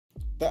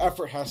the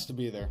effort has to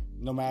be there.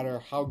 No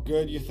matter how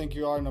good you think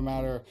you are, no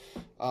matter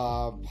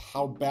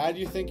how bad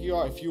you think you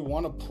are, if you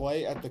want to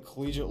play at the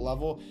collegiate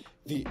level,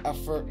 the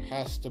effort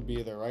has to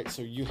be there, right?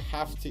 So you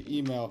have to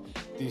email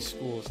these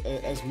schools.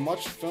 As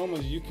much film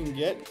as you can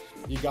get,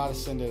 you got to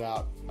send it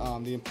out.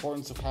 The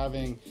importance of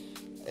having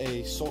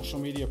a social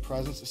media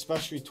presence,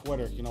 especially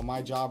Twitter. You know,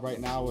 my job right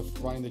now with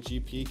running the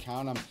GP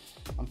account,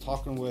 I'm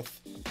talking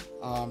with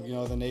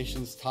the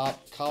nation's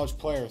top college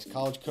players,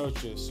 college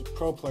coaches,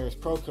 pro players,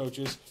 pro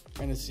coaches,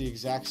 and it's the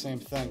exact same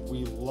thing.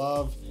 We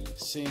love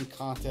seeing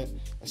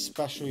content,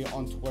 especially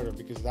on Twitter,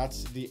 because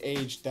that's the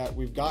age that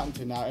we've gotten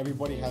to now.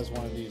 Everybody has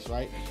one of these,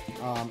 right?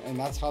 And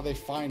that's how they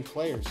find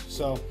players.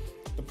 So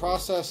the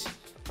process,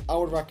 I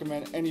would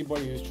recommend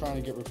anybody who's trying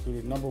to get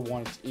recruited, number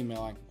one, it's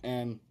emailing.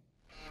 And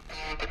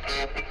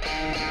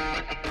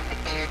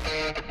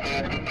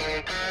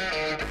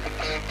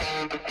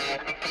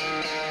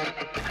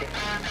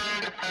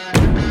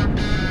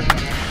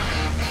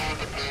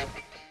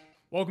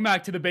welcome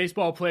back to the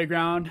Baseball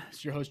Playground.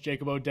 It's your host,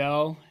 Jacob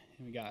Odell.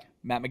 And we got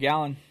Matt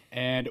McGowan.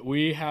 And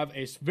we have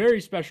a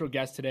very special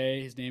guest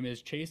today. His name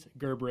is Chase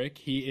Gerbrick.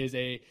 He is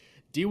a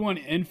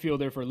D1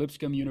 infielder for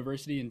Lipscomb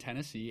University in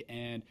Tennessee.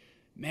 And,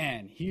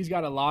 man, he's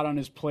got a lot on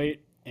his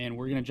plate, and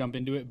we're going to jump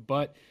into it.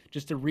 But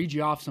just to read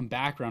you off some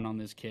background on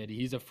this kid,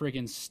 he's a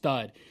friggin'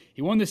 stud.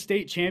 He won the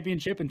state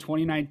championship in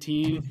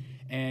 2019,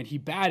 and he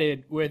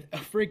batted with a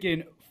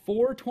friggin'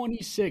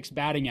 426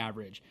 batting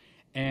average.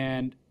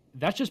 And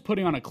that's just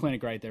putting on a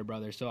clinic right there,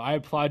 brother. So I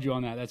applaud you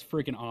on that. That's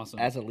freaking awesome.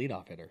 As a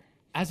leadoff hitter.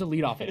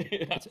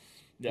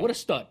 Yeah. What a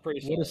stud.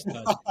 Pretty solid. What a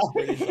stud.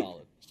 Pretty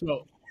solid.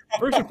 So,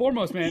 first and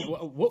foremost, man,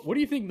 what do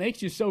you think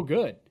makes you so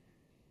good?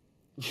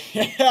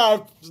 Yeah,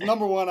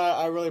 number one,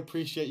 I really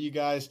appreciate you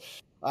guys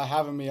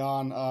having me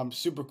on.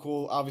 Super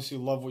cool. Obviously,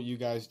 love what you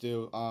guys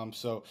do.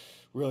 So,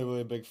 really,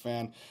 really big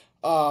fan.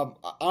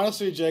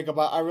 Honestly, Jacob,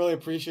 I really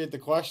appreciate the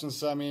questions.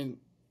 So, I mean,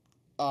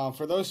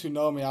 for those who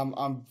know me,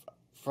 I'm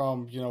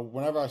from,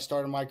 whenever I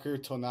started my career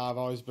till now, I've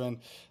always been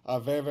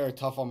very, very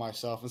tough on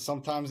myself. And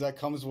sometimes that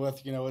comes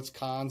with, its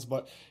cons,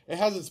 but it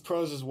has its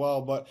pros as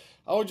well. But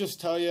I would just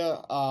tell you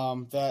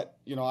that,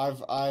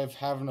 I've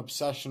had an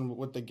obsession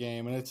with the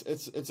game, and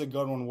it's a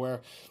good one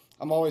where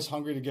I'm always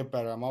hungry to get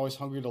better. I'm always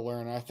hungry to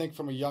learn. And I think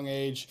from a young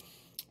age,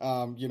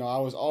 I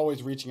was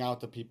always reaching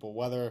out to people,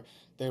 whether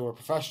they were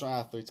professional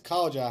athletes,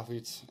 college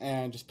athletes,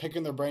 and just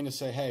picking their brain to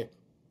say, hey,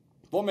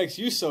 what makes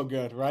you so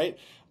good, right?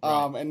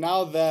 And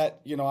now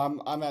that,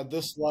 I'm at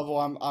this level,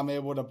 I'm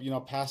able to,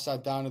 pass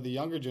that down to the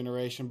younger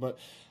generation. But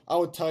I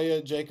would tell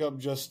you, Jacob,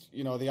 just,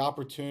 the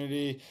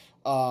opportunity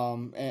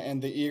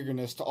and the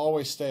eagerness to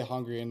always stay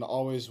hungry and to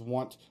always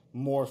want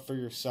more for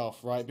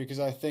yourself, right? Because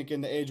I think in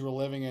the age we're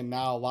living in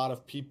now, a lot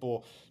of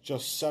people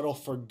just settle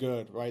for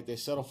good, right? They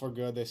settle for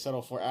good, they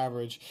settle for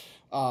average.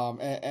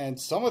 And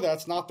some of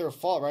that's not their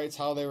fault, right? It's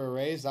how they were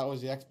raised. That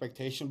was the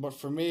expectation. But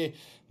for me,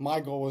 my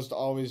goal was to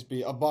always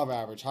be above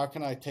average. How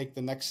can I take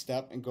the next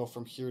step and go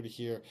from here to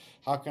here?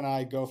 How can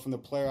I go from the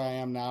player I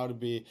am now to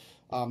be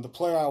the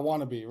player I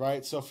want to be,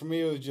 right? So for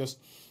me, it was just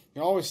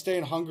always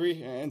staying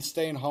hungry and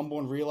staying humble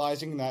and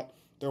realizing that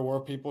there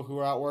were people who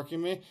were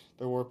outworking me.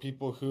 There were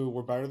people who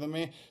were better than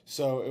me.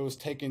 So it was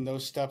taking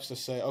those steps to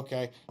say,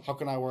 okay, how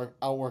can I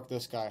outwork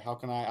this guy? How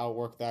can I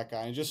outwork that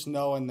guy? And just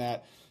knowing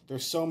that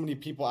there's so many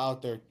people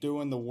out there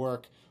doing the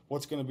work,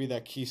 what's going to be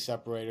that key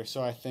separator?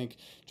 So I think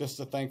just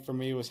the thing for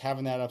me was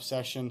having that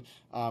obsession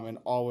and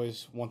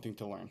always wanting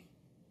to learn.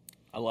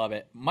 I love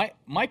it.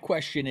 My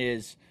question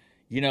is,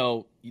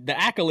 the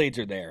accolades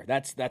are there.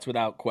 That's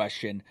without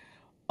question.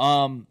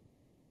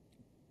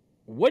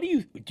 What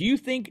do you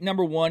think,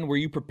 number one, were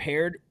you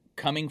prepared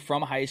coming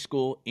from high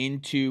school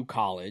into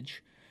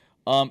college?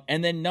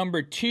 And then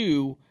number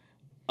two,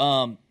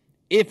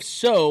 if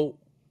so,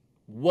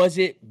 was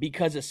it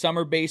because of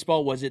summer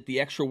baseball? Was it the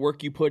extra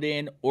work you put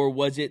in? Or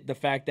was it the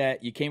fact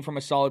that you came from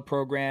a solid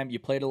program, you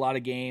played a lot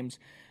of games,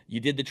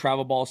 you did the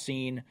travel ball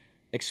scene?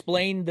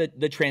 Explain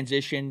the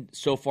transition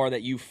so far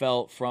that you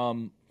felt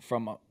from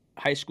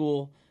high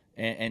school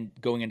and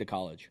going into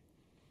college.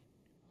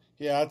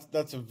 Yeah,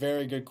 that's a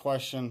very good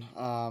question.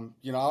 I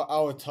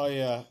would tell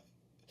you,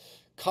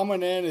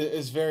 coming in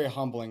is very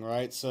humbling,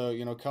 right? So,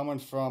 coming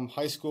from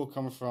high school,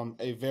 coming from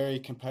a very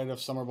competitive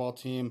summer ball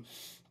team,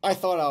 I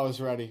thought I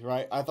was ready,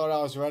 right? I thought,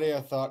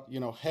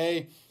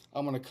 hey,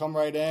 I'm going to come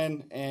right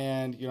in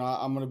and,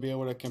 I'm going to be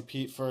able to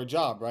compete for a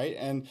job, right?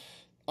 And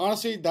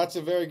honestly, that's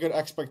a very good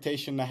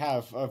expectation to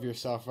have of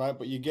yourself, right?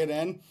 But you get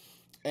in,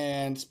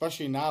 and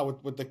especially now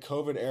with the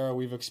COVID era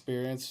we've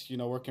experienced,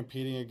 we're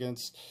competing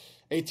against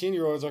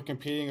 18-year-olds are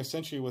competing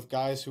essentially with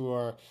guys who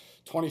are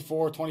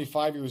 24,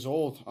 25 years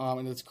old,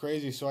 and it's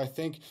crazy. So I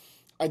think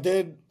I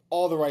did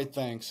all the right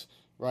things,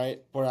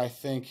 right? But I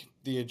think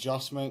the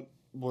adjustment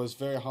was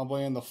very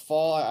humbling. In the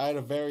fall, I had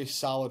a very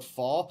solid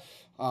fall,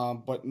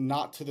 but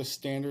not to the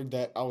standard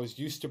that I was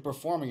used to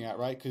performing at,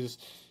 right? Because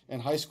in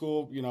high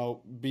school,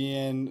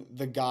 being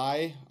the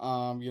guy,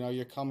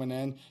 you're coming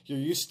in, you're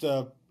used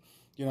to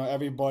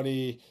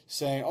everybody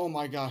saying, oh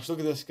my gosh, look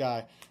at this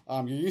guy.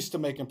 You're used to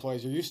making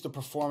plays. You're used to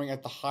performing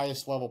at the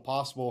highest level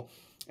possible.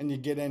 And you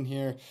get in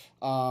here,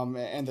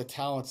 and the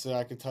talents that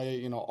I can tell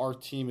you, our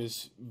team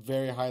is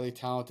very highly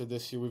talented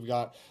this year. We've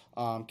got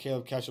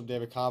Caleb Ketchup,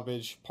 David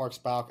Coppage, Parks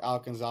Balk,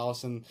 Alec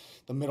Gonzalez, and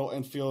the middle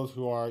infield,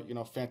 who are,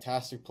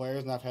 fantastic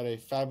players. And I've had a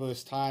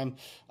fabulous time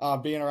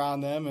being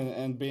around them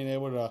and being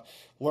able to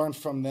learn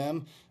from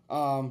them.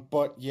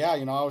 But yeah,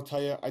 I would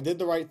tell you, I did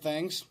the right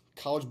things.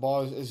 College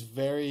ball is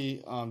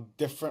very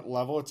different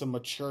level. It's a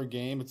mature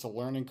game. It's a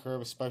learning curve,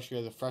 especially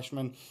as a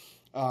freshman.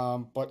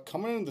 But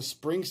coming into the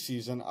spring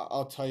season,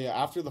 I'll tell you,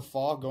 after the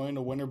fall, going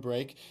into winter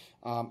break,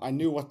 I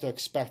knew what to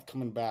expect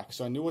coming back.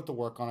 So I knew what to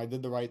work on. I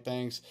did the right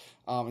things.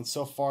 And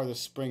so far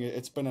this spring,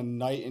 it's been a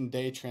night and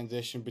day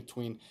transition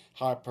between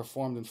how I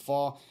performed in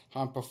fall,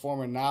 how I'm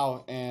performing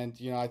now. And,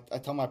 I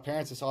tell my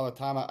parents this all the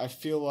time. I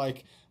feel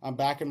like I'm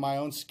back in my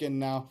own skin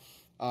now,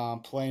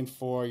 playing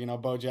for,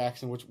 Bo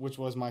Jackson, which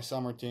was my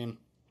summer team.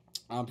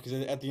 Because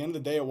at the end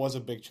of the day, it was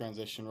a big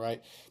transition,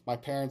 right? My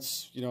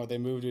parents, they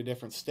moved to a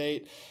different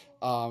state.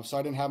 So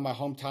I didn't have my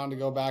hometown to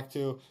go back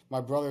to. My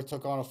brother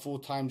took on a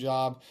full-time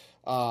job.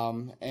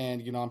 And,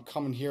 I'm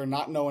coming here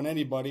not knowing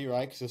anybody,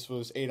 right? Because this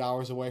was 8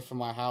 hours away from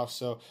my house.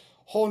 So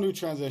whole new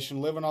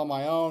transition, living on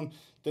my own.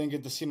 Didn't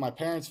get to see my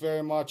parents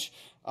very much.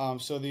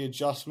 So the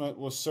adjustment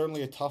was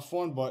certainly a tough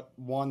one, but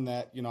one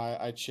that,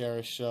 I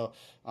cherish. So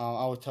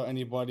I would tell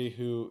anybody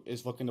who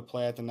is looking to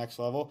play at the next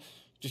level,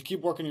 just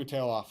keep working your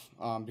tail off,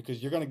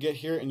 because you're going to get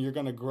here and you're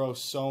going to grow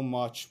so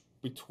much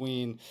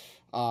between,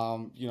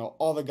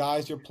 all the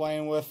guys you're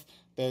playing with.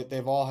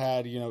 They've all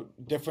had,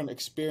 different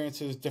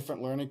experiences,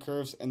 different learning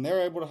curves, and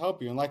they're able to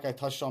help you. And like I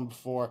touched on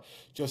before,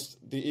 just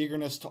the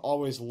eagerness to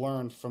always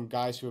learn from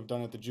guys who have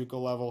done at the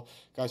JUCO level,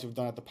 guys who have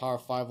done at the Power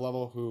 5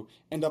 level, who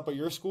end up at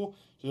your school.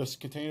 So just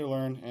continue to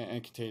learn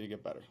and continue to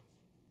get better.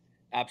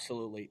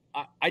 Absolutely.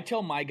 I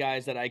tell my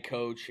guys that I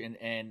coach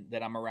and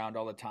that I'm around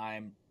all the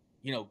time,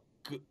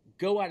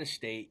 go out of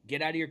state,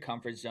 get out of your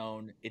comfort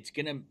zone. It's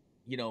going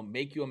to,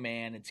 make you a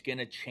man. It's going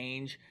to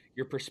change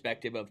your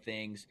perspective of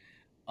things.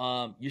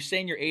 You're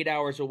saying you're 8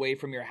 hours away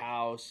from your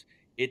house.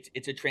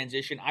 It's a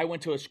transition. I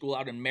went to a school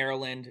out in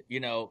Maryland,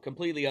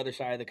 completely other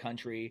side of the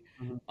country.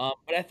 Mm-hmm.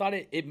 But I thought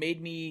it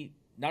made me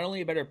not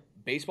only a better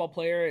baseball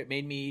player, it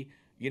made me,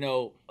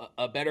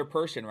 a better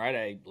person, right?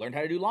 I learned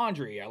how to do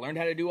laundry. I learned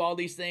how to do all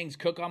these things,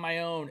 cook on my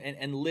own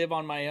and live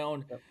on my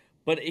own. Yep.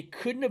 But it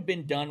couldn't have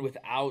been done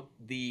without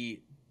the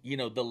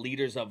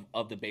leaders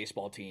of the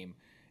baseball team.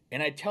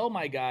 And I tell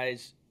my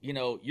guys,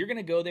 you're going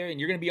to go there and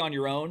you're going to be on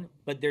your own,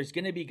 but there's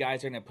going to be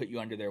guys that are going to put you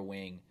under their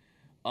wing.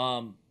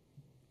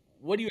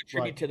 What do you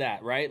attribute to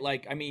that, right?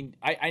 Like, I mean,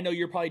 I know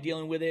you're probably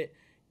dealing with it.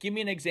 Give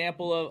me an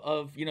example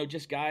of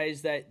just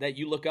guys that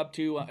you look up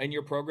to in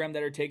your program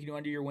that are taking you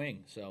under your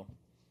wing. So.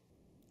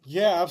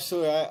 Yeah,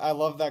 absolutely. I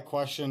love that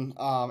question.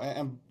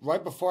 And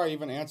right before I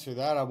even answer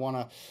that, I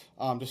want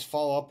to just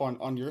follow up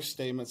on your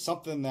statement.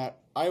 Something that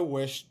I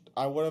wished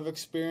I would have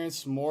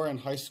experienced more in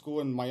high school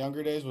in my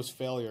younger days was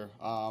failure.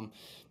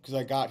 Because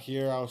I got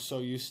here, I was so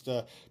used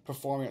to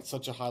performing at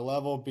such a high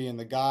level, being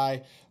the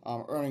guy,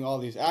 earning all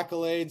these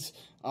accolades.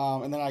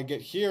 And then I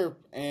get here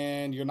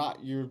and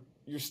you're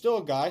still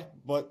a guy,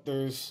 but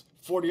there's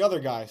 40 other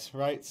guys,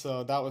 right?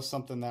 So that was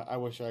something that I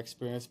wish I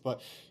experienced.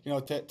 But,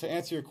 to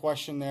answer your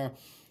question there,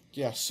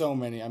 yeah, so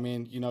many. I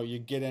mean, you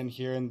get in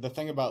here, and the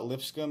thing about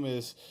Lipscomb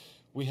is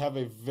we have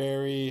a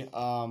very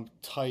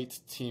tight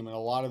team. And a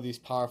lot of these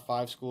Power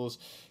 5 schools,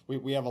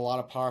 we have a lot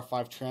of Power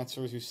 5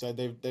 transfers who said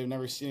they've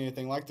never seen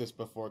anything like this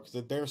before, because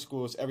at their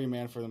school is every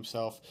man for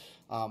themselves.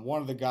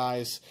 One of the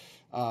guys,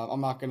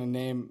 I'm not going to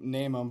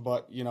name him,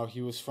 but,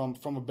 he was from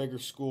a bigger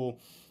school,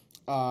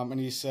 and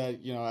he said,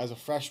 as a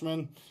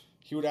freshman,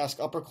 he would ask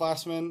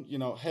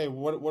upperclassmen, hey,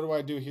 what do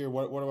I do here?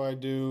 What do I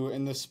do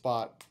in this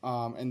spot?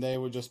 And they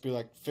would just be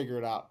like, figure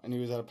it out. And he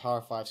was at a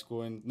Power 5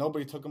 school, and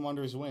nobody took him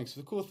under his wing. So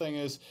the cool thing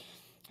is,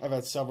 I've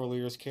had several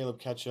leaders. Caleb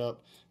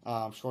Ketchup,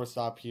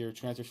 shortstop here,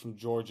 transferred from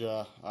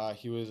Georgia.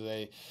 He was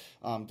a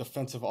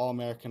defensive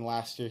All-American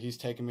last year. He's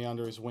taken me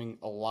under his wing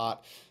a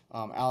lot.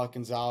 Alec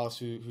Gonzalez,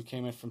 who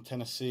came in from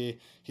Tennessee,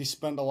 he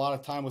spent a lot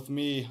of time with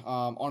me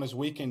on his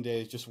weekend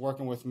days, just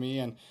working with me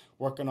and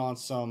working on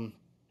some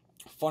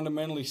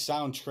fundamentally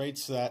sound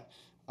traits that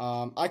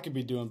I could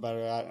be doing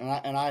better at.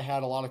 And I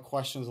had a lot of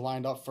questions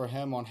lined up for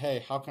him on,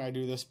 hey, how can I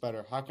do this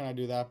better? How can I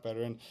do that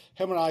better? And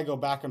him and I go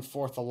back and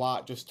forth a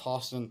lot, just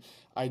tossing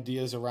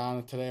ideas around.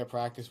 And today at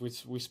practice,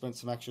 we spent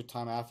some extra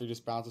time after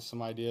just bouncing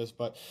some ideas.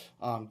 But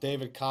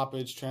David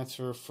Coppage,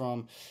 transfer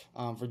from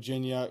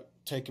Virginia,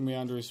 taking me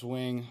under his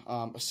wing.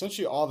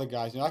 Essentially all the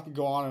guys. I can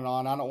go on and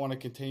on. I don't want to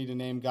continue to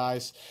name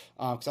guys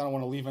because I don't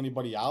want to leave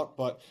anybody out.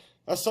 But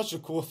that's such a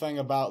cool thing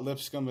about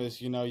Lipscomb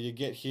is, you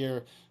get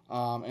here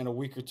in a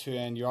week or two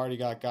and you already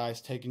got guys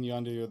taking you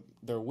under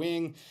their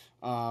wing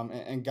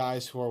and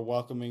guys who are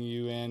welcoming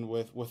you in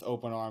with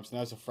open arms. And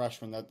as a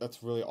freshman,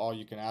 that's really all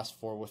you can ask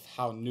for with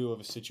how new of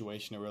a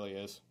situation it really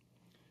is.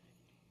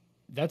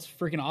 That's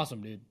freaking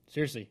awesome, dude.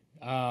 Seriously.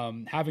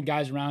 having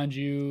guys around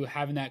you,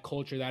 having that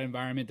culture, that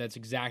environment, that's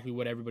exactly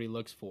what everybody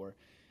looks for.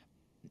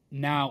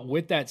 Now,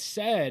 with that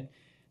said,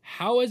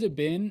 how has it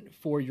been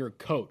for your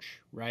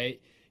coach,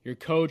 right? Your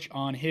coach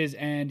on his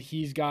end,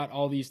 he's got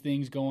all these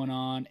things going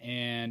on,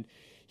 and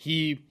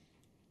he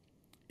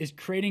is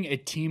creating a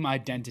team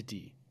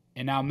identity.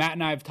 And now Matt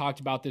and I have talked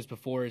about this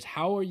before,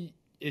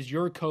 is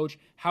your coach,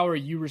 how are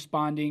you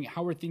responding?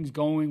 How are things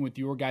going with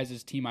your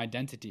guys' team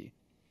identity?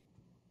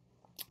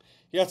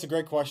 Yeah, it's a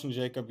great question,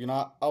 Jacob.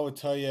 I would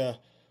tell you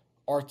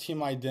our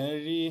team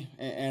identity,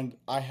 and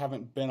I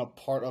haven't been a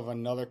part of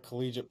another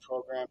collegiate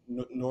program,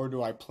 nor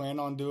do I plan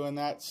on doing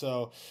that.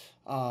 So,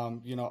 I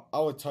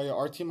would tell you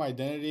our team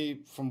identity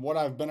from what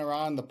I've been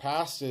around in the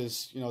past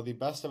is, the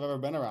best I've ever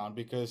been around,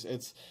 because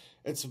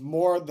it's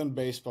more than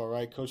baseball,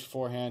 right? Coach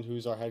Forehand,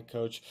 who's our head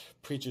coach,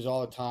 preaches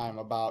all the time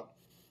about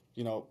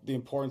the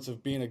importance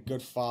of being a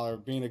good father,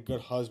 being a good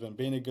husband,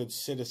 being a good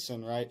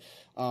citizen, right?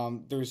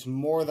 There's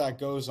more that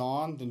goes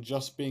on than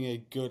just being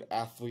a good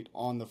athlete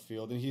on the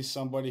field. And he's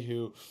somebody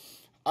who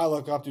I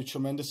look up to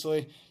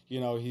tremendously.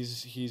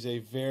 He's a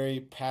very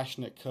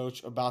passionate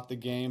coach about the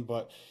game,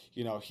 but,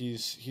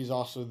 he's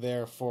also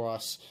there for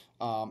us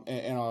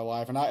in our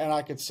life. And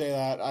I could say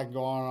that. I could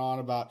go on and on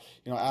about,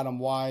 Adam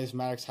Wise,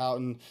 Maddox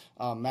Houghton,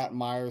 Matt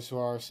Myers, who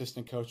are our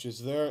assistant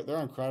coaches.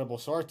 They're incredible.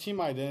 So our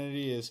team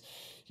identity is,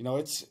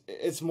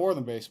 it's more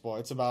than baseball.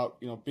 It's about,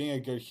 being a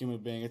good human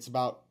being. It's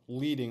about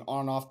leading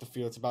on and off the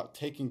field. It's about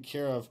taking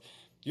care of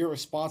your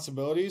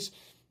responsibilities.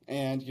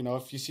 And,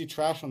 if you see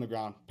trash on the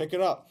ground, pick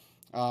it up.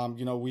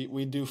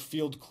 We do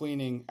field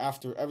cleaning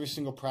after every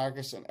single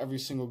practice and every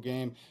single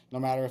game, no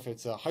matter if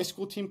it's a high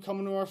school team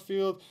coming to our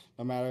field,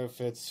 no matter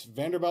if it's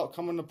Vanderbilt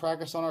coming to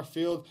practice on our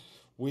field.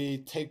 We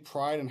take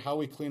pride in how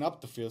we clean up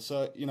the field.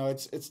 So,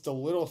 it's the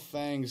little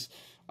things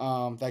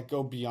that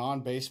go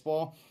beyond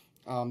baseball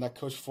that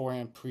Coach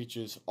Forehand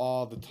preaches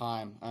all the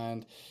time.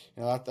 And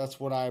that's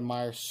what I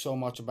admire so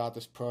much about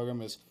this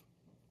program is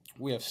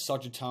we have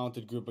such a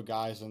talented group of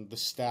guys, and the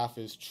staff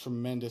is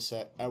tremendous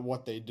at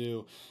what they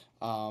do.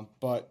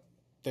 But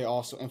they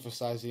also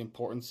emphasize the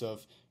importance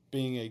of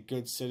being a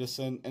good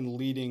citizen and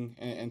leading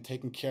and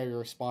taking care of your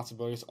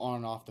responsibilities on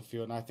and off the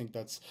field. And I think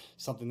that's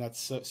something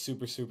that's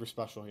super, super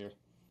special here.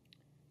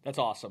 That's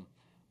awesome.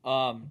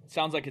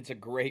 Sounds like it's a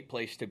great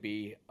place to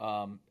be.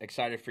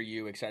 Excited for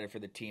you, excited for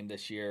the team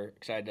this year,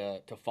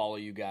 excited to follow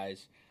you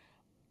guys.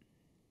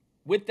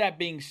 With that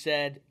being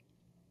said,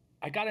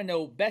 I got to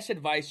know best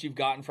advice you've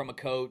gotten from a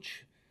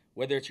coach,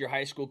 whether it's your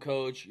high school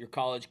coach, your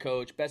college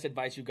coach, best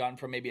advice you've gotten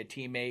from maybe a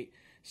teammate,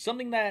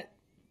 something that,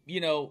 we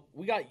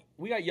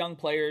got young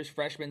players,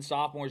 freshmen,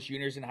 sophomores,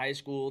 juniors in high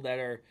school that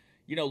are,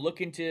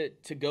 looking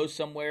to go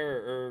somewhere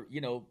or,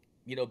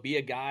 be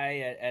a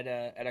guy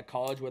at a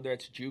college, whether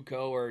it's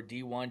JUCO or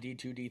D1,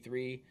 D2,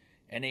 D3,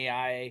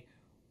 NAIA.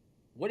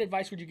 What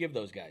advice would you give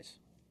those guys?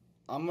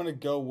 I'm going to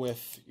go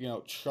with,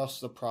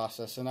 trust the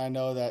process. And I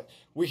know that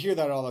we hear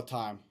that all the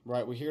time,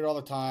 right? We hear it all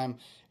the time,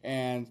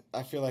 and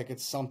I feel like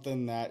it's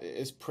something that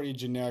is pretty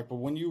generic. But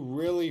when you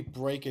really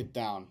break it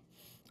down,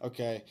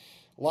 okay,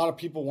 a lot of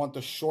people want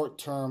the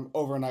short-term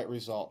overnight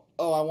result.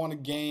 Oh, I want to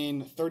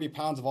gain 30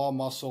 pounds of all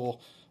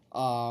muscle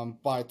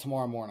by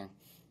tomorrow morning.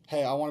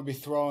 Hey, I want to be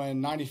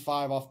throwing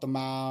 95 off the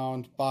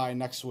mound by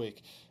next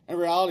week. In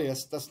reality,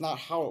 that's not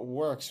how it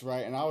works,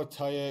 right? And I would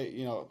tell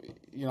you,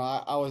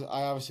 I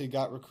obviously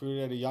got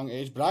recruited at a young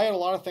age, but I had a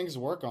lot of things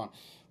to work on.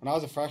 When I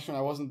was a freshman,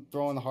 I wasn't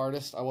throwing the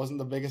hardest. I wasn't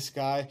the biggest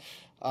guy.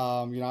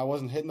 I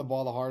wasn't hitting the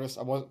ball the hardest.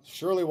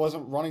 Surely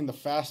wasn't running the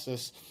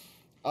fastest.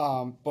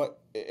 But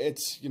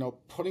it's,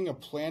 putting a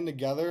plan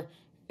together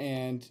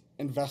and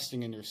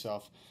investing in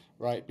yourself,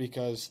 right?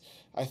 Because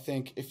I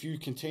think if you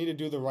continue to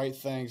do the right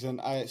things,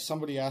 and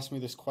somebody asked me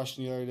this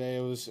question the other day.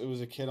 It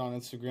was a kid on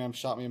Instagram,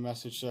 shot me a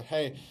message, said,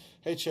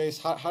 hey Chase,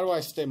 how do I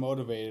stay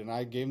motivated? And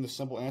I gave him the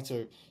simple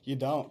answer: you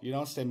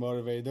don't stay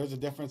motivated. There's a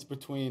difference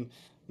between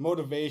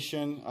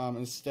motivation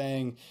and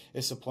staying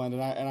disciplined,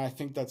 and I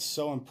think that's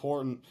so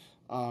important.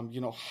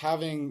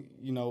 Having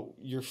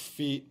your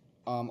feet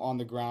on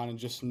the ground and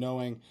just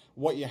knowing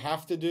what you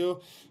have to do,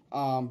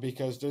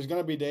 because there's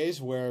going to be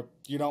days where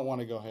you don't want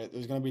to go hit.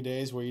 There's going to be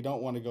days where you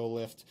don't want to go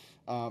lift.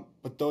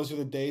 But those are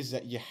the days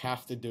that you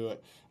have to do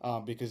it,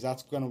 because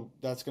that's going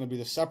to be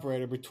the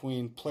separator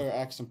between player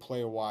X and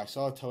player Y.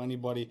 So I'll tell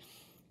anybody,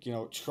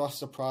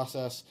 trust the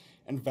process,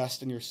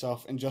 invest in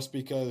yourself, and just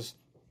because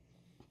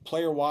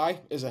player Y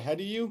is ahead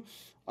of you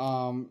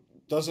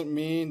doesn't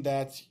mean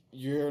that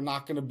you're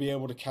not going to be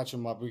able to catch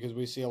them up, because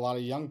we see a lot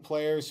of young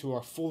players who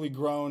are fully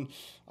grown,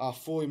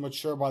 fully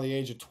mature by the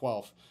age of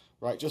 12,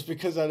 right? Just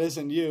because that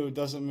isn't you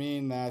doesn't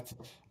mean that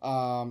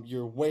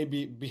you're way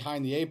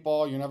behind the eight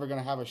ball. You're never going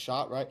to have a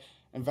shot, right?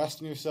 Invest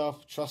in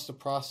yourself, trust the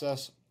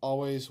process,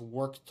 always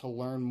work to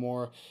learn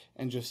more,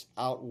 and just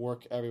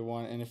outwork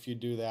everyone. And if you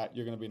do that,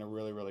 you're going to be in a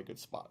really, really good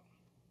spot.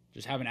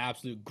 Just have an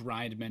absolute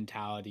grind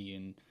mentality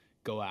and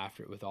go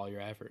after it with all your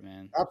effort,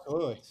 man.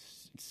 Absolutely.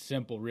 It's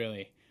simple,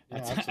 really.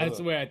 That's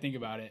the way I think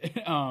about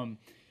it.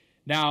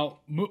 Now,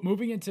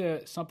 moving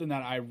into something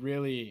that I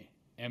really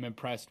am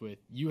impressed with,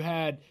 you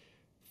had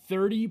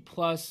 30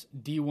 plus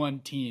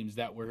D1 teams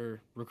that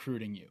were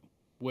recruiting you,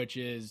 which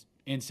is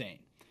insane.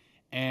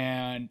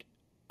 And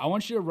I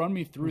want you to run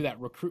me through that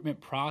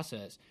recruitment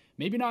process.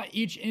 Maybe not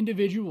each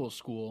individual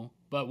school,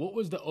 but what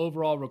was the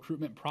overall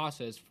recruitment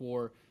process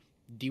for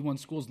D1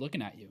 schools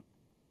looking at you?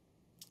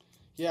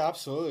 Yeah,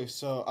 absolutely.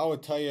 So I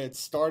would tell you it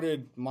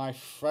started my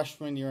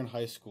freshman year in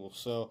high school.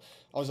 So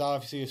I was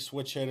obviously a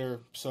switch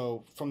hitter.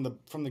 So from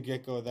the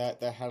get-go,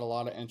 that had a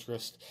lot of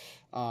interest.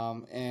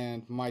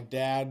 And my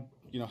dad,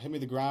 hit me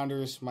the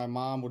grounders. My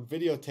mom would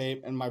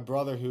videotape, and my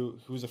brother, who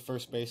was a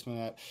first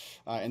baseman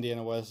at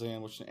Indiana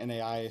Wesleyan, which is an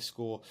NAIA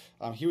school,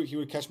 he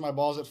would catch my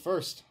balls at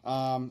first.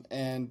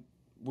 And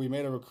we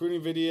made a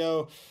recruiting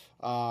video,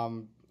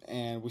 and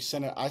I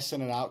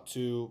sent it out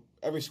to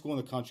every school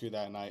in the country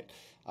that night.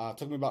 It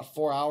took me about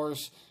 4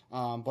 hours,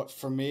 but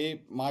for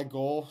me, my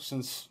goal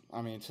since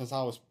I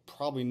was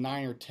probably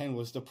 9 or 10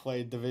 was to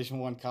play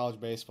Division I college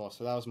baseball.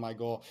 So that was my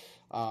goal,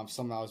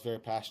 something I was very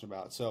passionate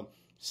about. So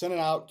sent it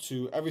out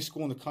to every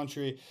school in the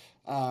country,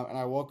 and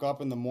I woke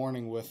up in the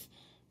morning with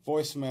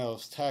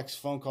voicemails, texts,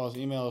 phone calls,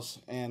 emails,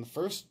 and the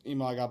first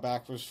email I got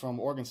back was from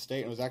Oregon State,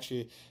 and it was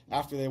actually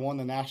after they won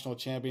the national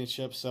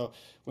championship. So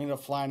we ended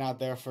up flying out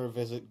there for a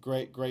visit.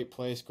 Great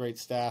place, great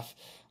staff.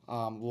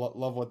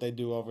 Love what they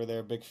do over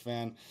there, big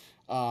fan.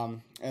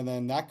 And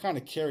then that kind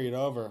of carried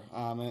over,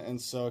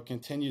 and so it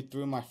continued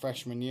through my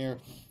freshman year.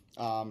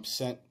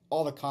 Sent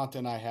all the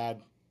content I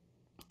had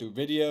through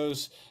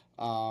videos,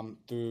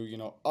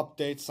 through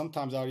updates.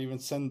 Sometimes I would even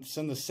send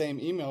the same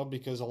email,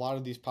 because a lot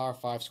of these Power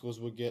 5 schools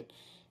would get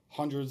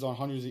hundreds on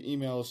hundreds of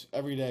emails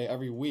every day,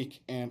 every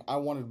week, and I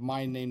wanted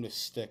my name to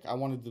stick. I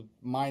wanted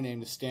my name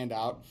to stand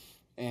out,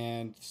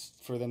 and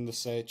for them to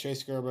say,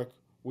 Chase Gerbrick,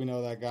 we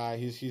know that guy.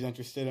 He's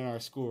interested in our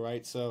school,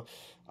 right? So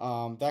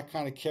that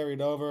kind of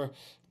carried over.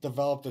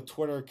 Developed a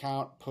Twitter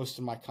account,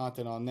 posted my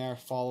content on there,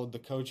 followed the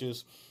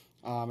coaches,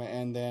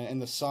 and then in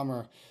the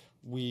summer,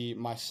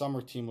 my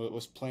summer team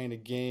was playing a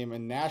game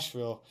in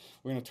Nashville.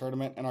 We were in a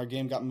tournament, and our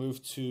game got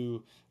moved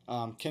to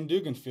Ken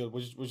Dugan Field,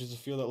 which is a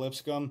field at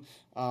Lipscomb,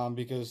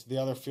 because the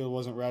other field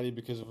wasn't ready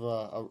because of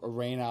a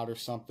rain out or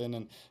something,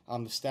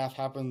 and the staff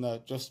happened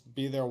to just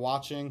be there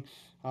watching,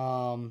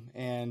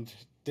 and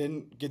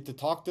didn't get to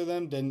talk to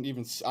them. I didn't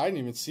even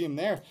see them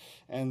there.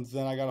 And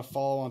then I got a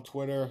follow on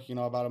Twitter,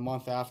 about a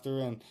month after,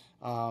 and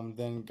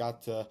then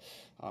got to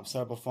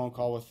set up a phone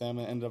call with them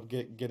and ended up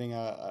getting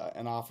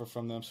an offer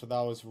from them. So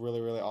that was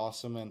really, really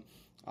awesome. And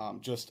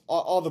just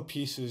all the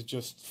pieces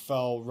just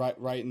fell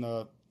right in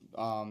the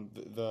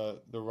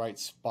right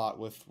spot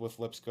with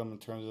Lipscomb in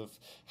terms of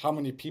how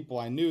many people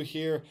I knew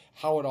here,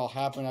 how it all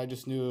happened. I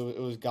just knew it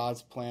was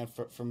God's plan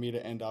for me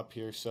to end up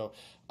here. So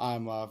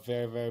I'm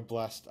very, very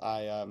blessed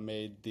I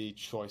made the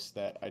choice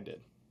that I did.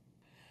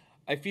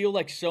 I feel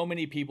like so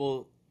many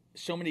people,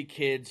 so many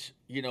kids,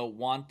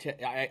 want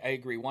to, I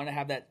agree, want to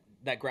have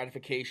that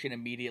gratification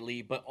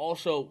immediately, but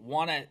also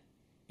want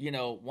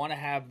to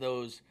have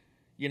those,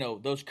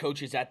 those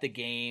coaches at the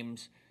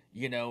games,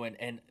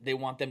 and they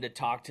want them to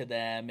talk to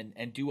them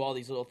and do all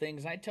these little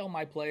things. And I tell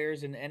my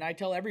players and I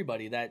tell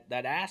everybody that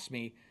asks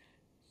me,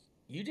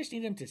 you just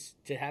need them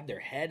to have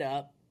their head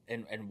up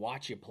and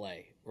watch you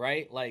play,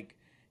 right? Like,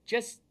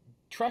 just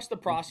trust the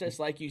process,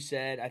 like you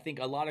said. I think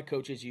a lot of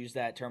coaches use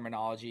that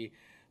terminology,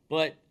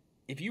 but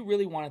if you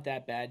really want it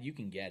that bad, you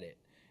can get it.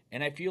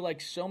 And I feel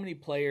like so many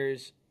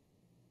players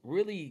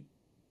really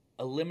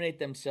eliminate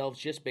themselves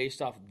just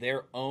based off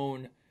their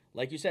own,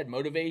 like you said,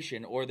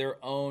 motivation, or their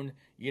own,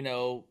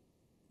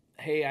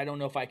 hey, I don't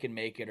know if I can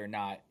make it or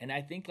not. And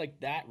I think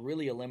like that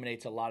really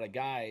eliminates a lot of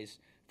guys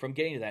from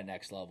getting to that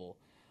next level.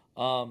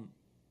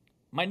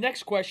 My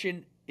next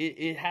question,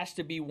 it has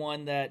to be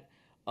one that,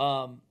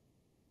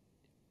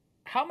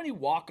 how many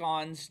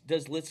walk-ons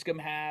does Lipscomb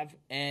have?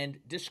 And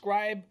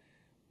describe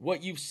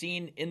what you've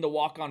seen in the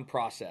walk-on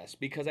process,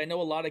 because I know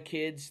a lot of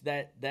kids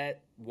that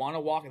want to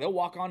walk, they'll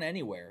walk on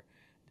anywhere.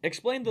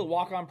 Explain the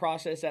walk-on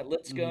process at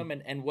Lipscomb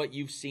and what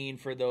you've seen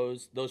for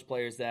those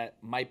players that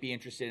might be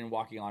interested in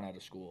walking on out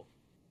of school.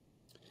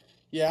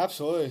 Yeah,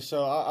 absolutely.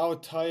 So I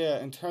would tell you,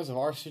 in terms of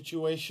our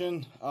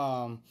situation,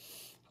 I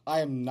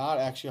am not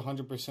actually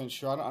 100%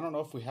 sure. I don't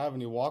know if we have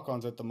any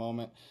walk-ons at the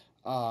moment,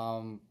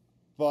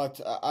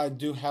 but I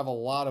do have a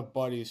lot of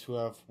buddies who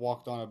have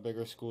walked on at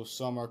bigger schools.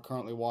 Some are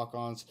currently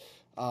walk-ons,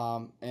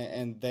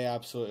 and they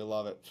absolutely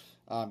love it.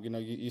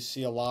 You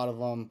see a lot of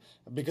them,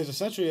 because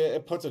essentially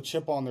it puts a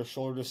chip on their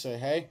shoulder to say,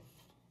 hey,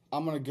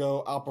 I'm going to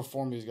go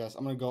outperform these guys.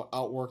 I'm going to go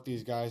outwork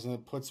these guys, and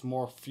it puts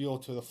more fuel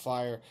to the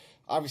fire.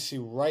 Obviously,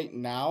 right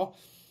now,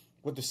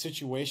 with the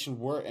situation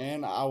we're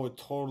in, I would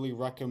totally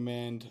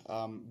recommend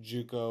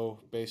JUCO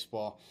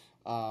baseball.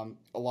 A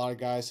lot of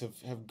guys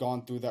have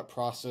gone through that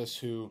process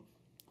who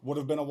would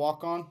have been a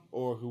walk-on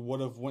or who would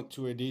have went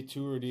to a D2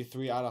 or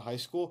D3 out of high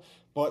school,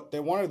 but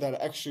they wanted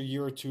that extra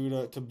year or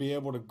two to be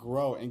able to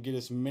grow and get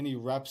as many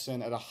reps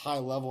in at a high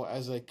level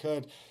as they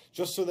could,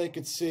 just so they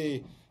could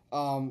see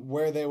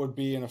where they would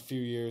be in a few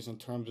years in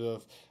terms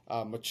of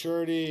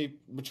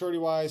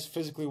maturity-wise,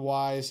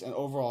 physically-wise, and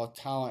overall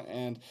talent.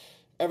 And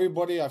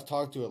everybody I've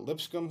talked to at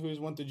Lipscomb who's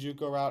went the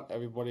JUCO route,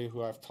 everybody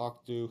who I've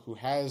talked to who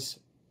has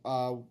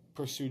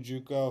pursued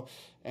JUCO,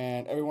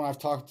 and everyone I've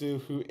talked to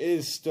who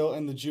is still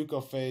in the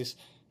JUCO phase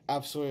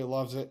absolutely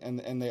loves it,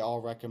 and they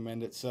all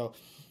recommend it. So,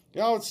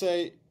 I would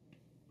say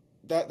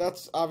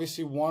that's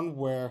obviously one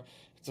where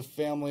it's a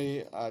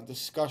family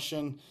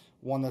discussion,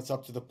 one that's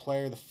up to the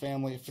player, the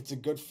family. If it's a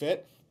good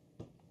fit,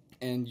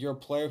 and you're a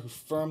player who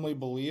firmly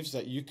believes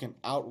that you can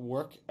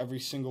outwork every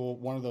single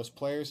one of those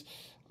players,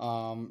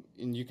 and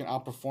you can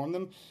outperform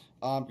them,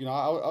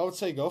 I would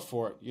say go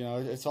for it.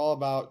 It's all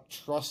about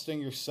trusting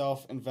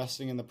yourself,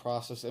 investing in the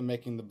process, and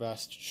making the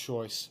best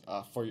choice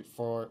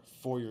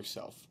for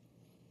yourself.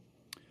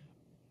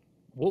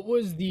 What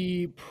was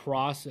the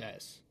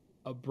process,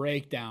 a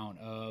breakdown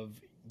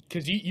of,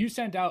 because you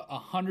sent out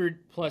 100+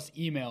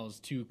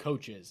 emails to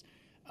coaches,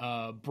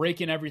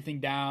 breaking everything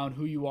down,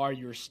 who you are,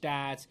 your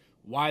stats,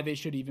 why they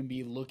should even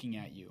be looking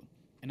at you.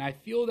 And I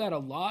feel that a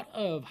lot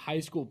of high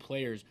school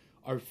players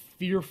are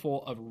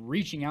fearful of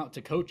reaching out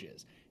to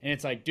coaches. And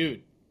it's like,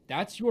 dude,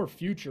 that's your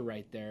future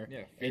right there.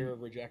 Yeah, fear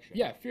of rejection.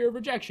 Yeah, fear of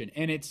rejection.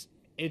 And it's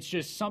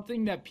just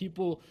something that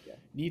people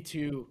need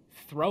to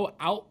throw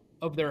out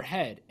of their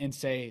head and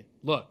say,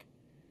 look,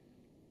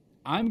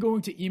 I'm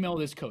going to email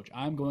this coach.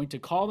 I'm going to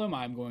call them.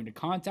 I'm going to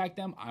contact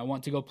them. I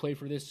want to go play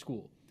for this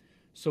school.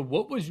 So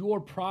what was your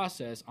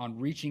process on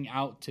reaching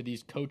out to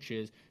these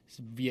coaches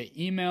via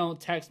email,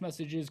 text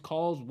messages,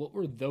 calls? What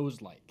were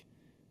those like?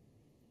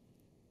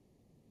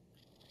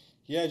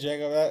 Yeah,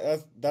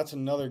 Jacob, that's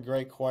another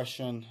great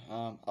question.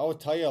 I would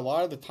tell you a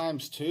lot of the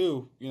times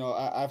too,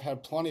 I've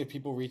had plenty of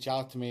people reach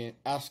out to me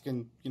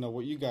asking,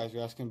 what you guys are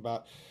asking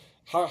about.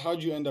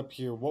 How'd you end up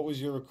here? What was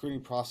your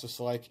recruiting process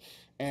like?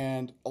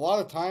 And a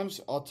lot of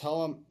times I'll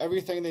tell them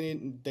everything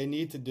they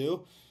need to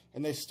do,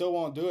 and they still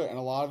won't do it. And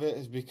a lot of it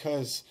is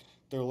because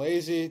they're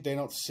lazy. They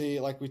don't see,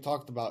 like we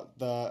talked about,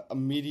 the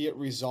immediate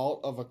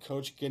result of a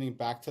coach getting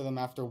back to them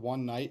after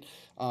one night.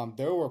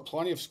 There were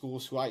plenty of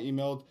schools who I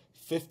emailed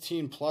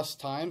 15 plus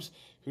times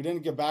who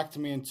didn't get back to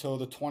me until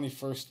the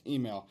 21st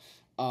email.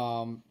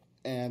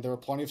 And there were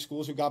plenty of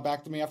schools who got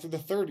back to me after the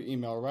third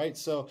email, right?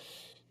 So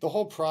the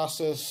whole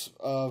process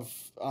of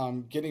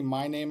getting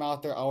my name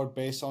out there, I would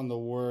base on the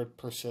word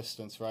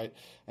persistence, right?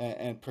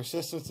 And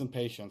persistence and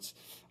patience.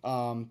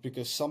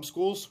 Because some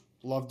schools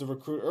love to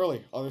recruit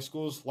early. Other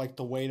schools like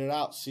to wait it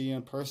out, see you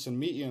in person,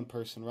 meet you in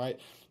person, right?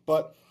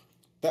 But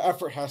the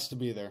effort has to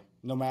be there.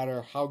 No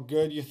matter how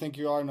good you think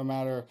you are, no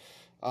matter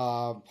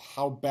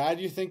how bad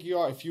you think you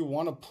are, if you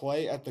want to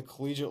play at the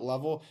collegiate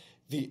level,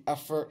 the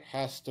effort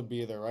has to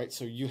be there, right?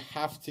 So you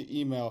have to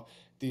email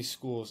these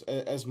schools.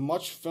 As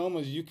much film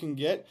as you can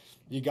get,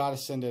 you got to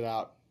send it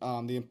out.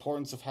 The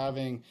importance of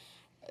having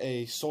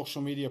a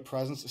social media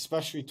presence,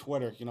 especially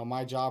Twitter.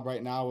 My job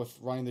right now with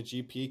running the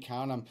GP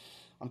account,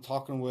 I'm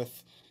talking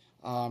with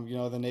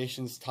the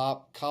nation's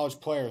top college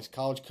players,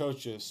 college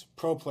coaches,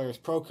 pro players,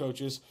 pro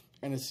coaches,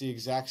 and it's the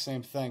exact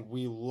same thing.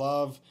 We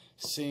love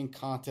seeing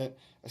content,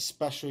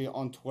 especially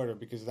on Twitter,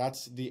 because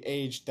that's the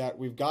age that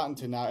we've gotten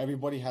to now.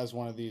 Everybody has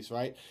one of these,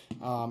 right?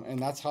 And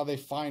that's how they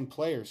find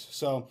players.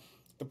 So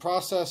the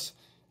process,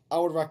 I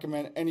would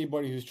recommend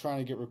anybody who's trying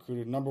to get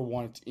recruited, number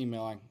one, it's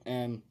emailing.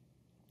 And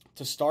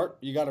to start,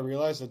 you got to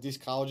realize that these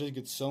colleges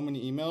get so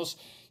many emails,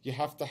 you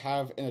have to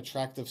have an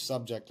attractive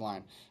subject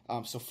line.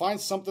 So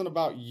find something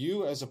about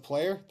you as a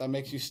player that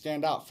makes you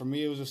stand out. For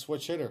me, it was a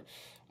switch hitter.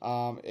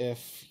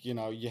 If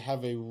you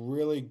have a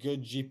really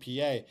good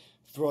GPA,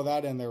 throw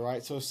that in there,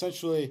 right? So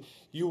essentially,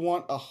 you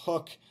want a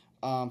hook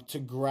to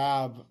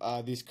grab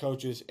these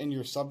coaches in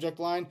your subject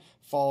line,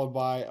 followed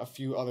by a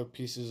few other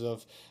pieces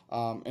of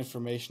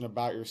information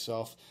about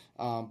yourself.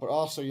 But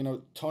also,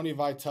 Tony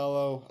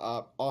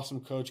Vitello,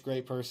 awesome coach,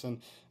 great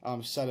person,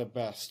 said it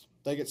best.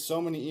 They get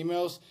so many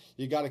emails,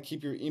 you got to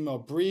keep your email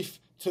brief,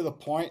 to the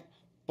point,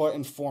 but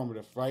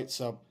informative, right?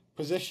 So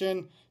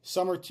position,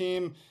 summer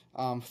team,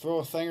 throw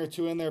a thing or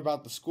two in there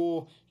about the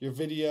school, your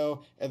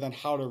video, and then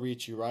how to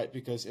reach you, right?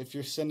 Because if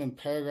you're sending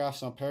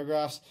paragraphs on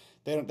paragraphs,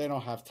 they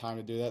don't have time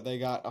to do that. They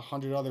got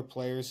 100 other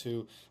players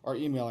who are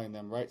emailing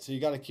them, right? So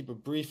you got to keep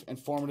it brief,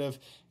 informative,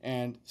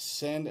 and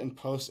send and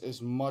post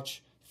as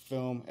much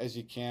film as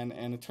you can.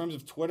 And in terms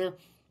of Twitter,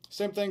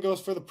 same thing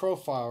goes for the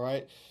profile,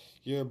 right?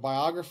 Your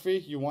biography,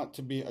 you want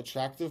to be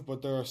attractive,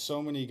 but there are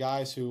so many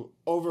guys who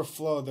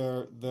overflow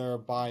their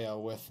bio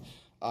with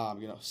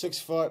 6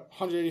 foot,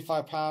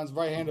 185 pounds,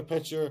 right-handed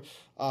pitcher,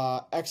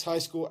 ex-high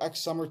school,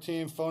 ex-summer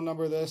team, phone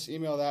number this,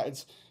 email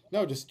that.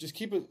 Just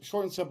keep it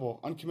short and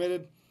simple.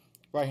 Uncommitted,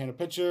 right-handed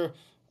pitcher,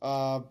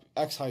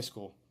 ex-high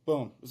school.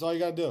 Boom. That's all you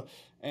got to do.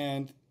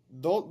 And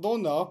they'll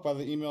know by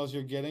the emails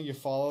you're getting. You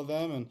follow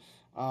them.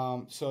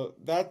 And so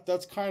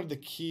that's kind of the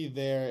key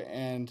there.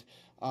 And,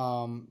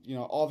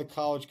 all the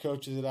college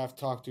coaches that I've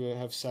talked to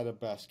have said it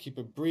best. Keep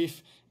it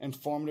brief,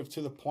 informative,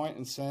 to the point,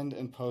 and send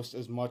and post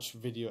as much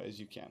video as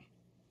you can.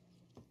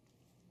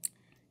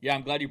 Yeah,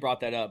 I'm glad you brought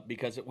that up,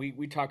 because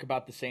we talk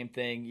about the same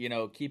thing.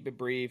 Keep it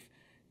brief.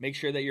 Make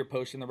sure that you're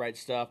posting the right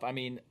stuff. I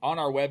mean, on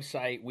our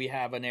website, we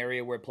have an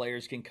area where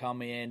players can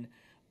come in,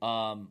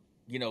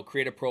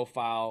 create a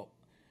profile,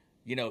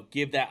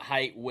 give that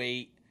height,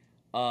 weight,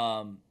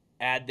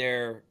 add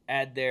their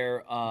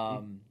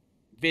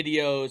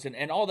videos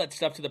and all that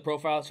stuff to the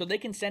profile, so they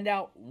can send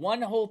out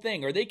one whole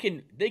thing, or they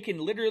can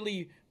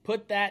literally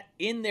put that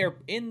in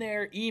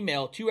their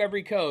email to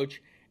every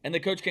coach, and the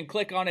coach can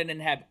click on it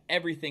and have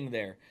everything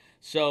there.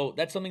 So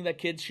that's something that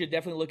kids should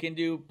definitely look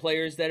into.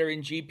 Players that are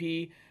in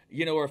GP,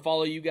 or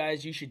follow you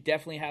guys, you should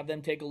definitely have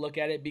them take a look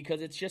at it,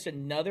 because it's just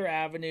another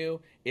avenue.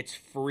 It's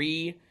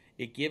free.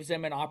 It gives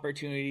them an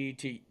opportunity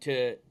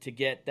to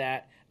get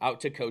that out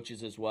to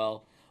coaches as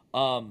well.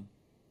 I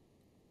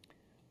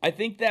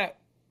think that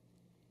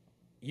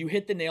you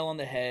hit the nail on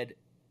the head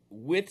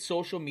with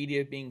social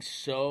media being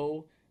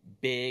so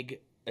big,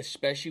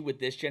 especially with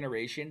this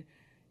generation.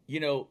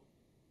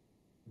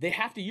 They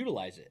have to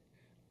utilize it.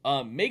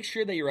 Make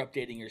sure that you're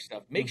updating your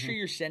stuff. Make sure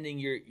you're sending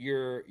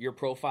your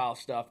profile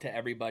stuff to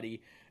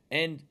everybody.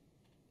 And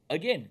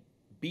again,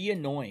 be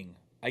annoying.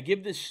 I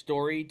give this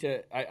story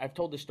I've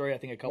told this story I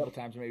think a couple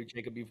times. Maybe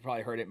Jacob, you've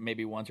probably heard it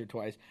maybe once or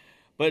twice.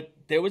 But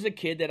there was a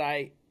kid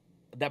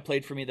that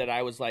played for me that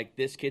I was like,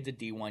 this kid's a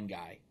D1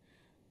 guy.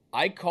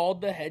 I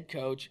called the head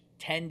coach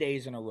 10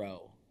 days in a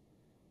row.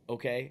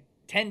 Okay?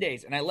 10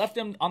 days. And I left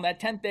him on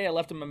that 10th day. I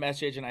left him a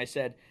message and I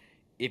said,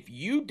 if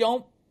you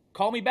don't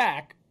call me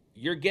back,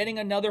 you're getting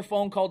another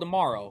phone call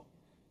tomorrow.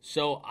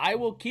 So I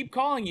will keep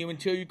calling you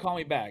until you call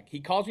me back.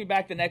 He calls me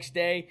back the next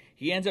day.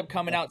 He ends up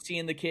coming out,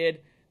 seeing the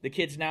kid. The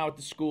kid's now at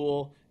the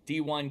school,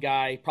 D1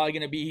 guy, probably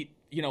going to be,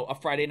 a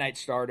Friday night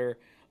starter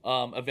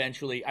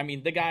eventually. I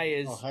mean, the guy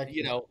is,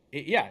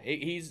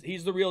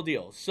 he's the real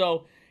deal.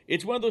 So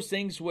it's one of those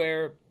things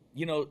where,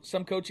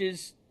 some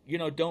coaches,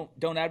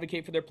 don't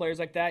advocate for their players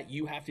like that.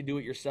 You have to do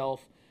it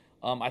yourself.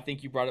 I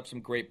think you brought up some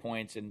great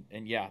points, and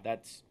yeah,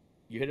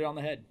 you hit it on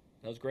the head.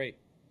 That was great.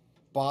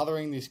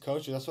 Bothering these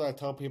coaches. That's what I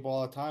tell people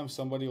all the time.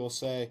 Somebody will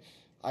say,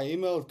 I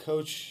emailed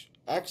Coach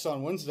X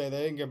on Wednesday.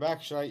 They didn't get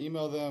back. Should I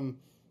email them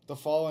the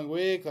following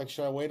week? Like,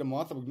 should I wait a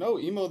month? I'm like, no,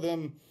 email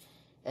them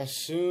as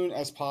soon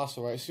as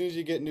possible, right? As soon as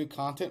you get new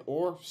content,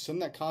 or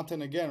send that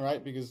content again,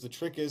 right? Because the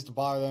trick is to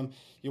bother them.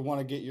 You want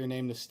to get your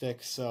name to stick.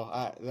 So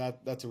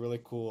that's a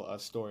really cool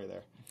story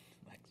there.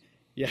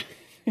 Yeah.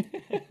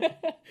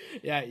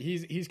 Yeah,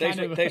 he's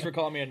thanks for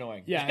calling me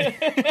annoying.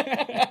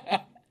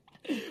 Yeah.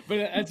 But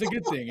that's a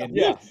good thing. And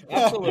yeah,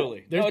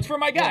 absolutely. No, it's for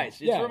my guys.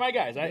 It's for my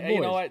guys.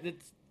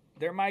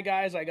 They're my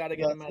guys. I got to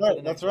get them out to the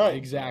next. That's right.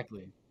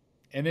 Exactly.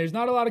 And there's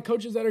not a lot of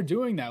coaches that are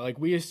doing that. Like,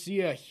 we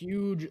see a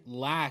huge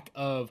lack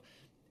of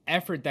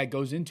effort that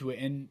goes into it.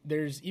 And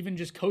there's even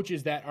just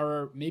coaches that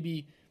are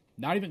maybe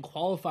not even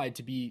qualified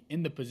to be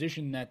in the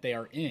position that they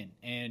are in.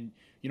 And,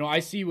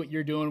 I see what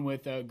you're doing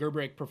with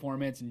Gerbrick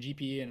Performance and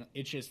GP, and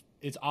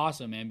it's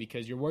awesome, man,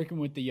 because you're working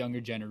with the younger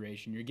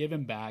generation. You're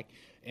giving back.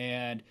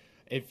 And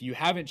if you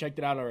haven't checked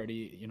it out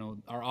already,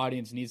 our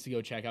audience needs to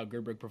go check out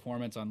Gerbrick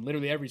Performance on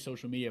literally every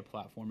social media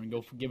platform and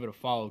go give it a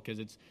follow, because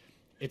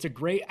it's a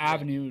great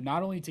avenue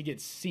not only to get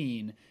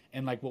seen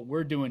and like what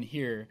we're doing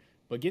here,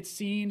 but get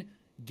seen,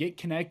 get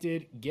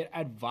connected, get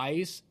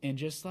advice, and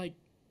just like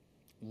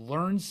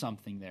learn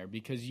something there,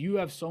 because you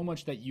have so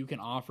much that you can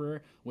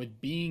offer with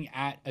being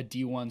at a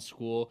D1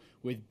 school,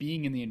 with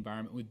being in the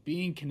environment, with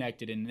being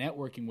connected and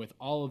networking with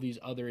all of these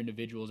other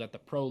individuals at the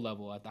pro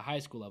level, at the high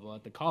school level,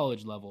 at the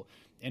college level.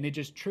 And it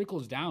just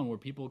trickles down where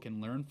people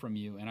can learn from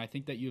you. And I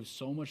think that you have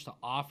so much to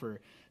offer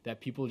that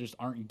people just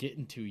aren't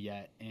getting to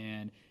yet.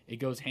 And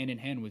it goes hand in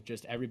hand with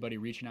just everybody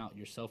reaching out,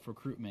 your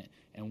self-recruitment,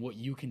 and what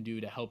you can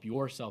do to help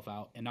yourself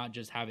out and not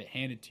just have it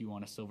handed to you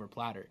on a silver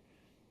platter.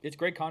 It's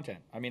great content.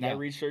 I mean, I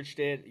researched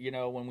it,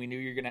 when we knew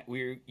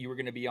you were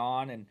gonna be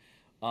on, and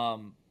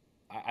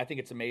I think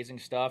it's amazing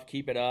stuff.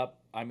 Keep it up.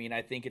 I mean,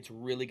 I think it's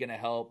really gonna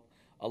help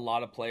a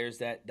lot of players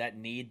that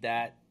need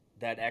that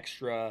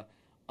extra,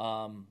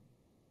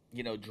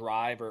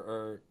 drive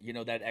or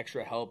that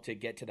extra help to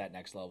get to that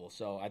next level.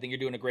 So I think you're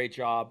doing a great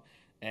job,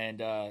 and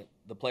the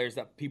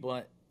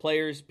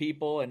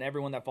people, and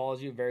everyone that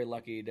follows you, very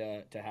lucky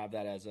to have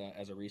that as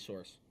a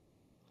resource.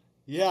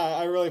 Yeah,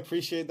 I really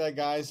appreciate that,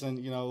 guys.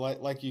 And,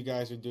 like you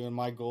guys are doing,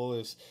 my goal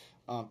is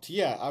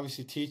to,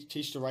 obviously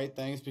teach the right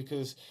things,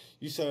 because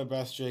you said it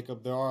best,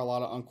 Jacob. There are a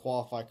lot of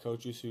unqualified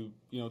coaches who,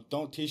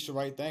 don't teach the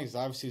right things.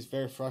 Obviously, it's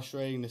very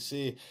frustrating to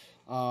see.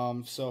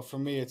 So for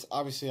me, it's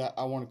obviously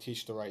I want to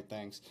teach the right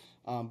things.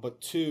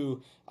 But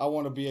two, I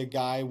want to be a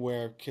guy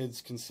where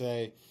kids can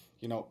say,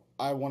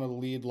 I want to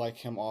lead like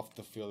him off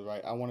the field,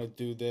 right? I want to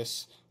do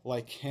this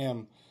like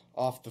him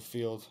off the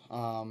field.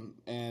 I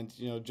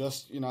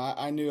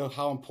knew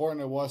how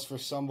important it was for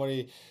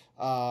somebody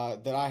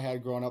that I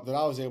had growing up, that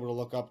I was able to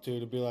look up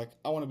to be like,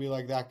 I want to be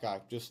like that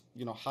guy. Just,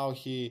 how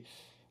he,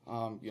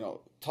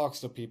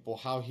 talks to people,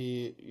 how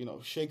he,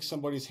 shakes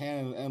somebody's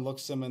hand and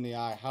looks them in the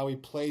eye, how he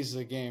plays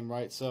the game,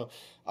 right? So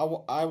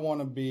I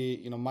want to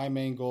be, my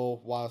main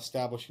goal while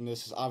establishing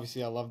this is,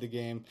 obviously I love the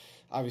game.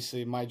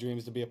 Obviously my dream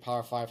is to be a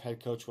Power 5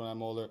 head coach when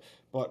I'm older.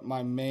 But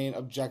my main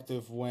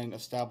objective when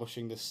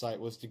establishing this site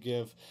was to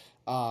give,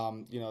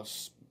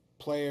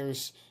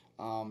 players,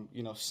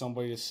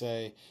 somebody to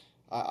say,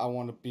 I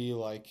want to be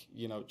like,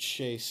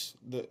 Chase,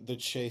 the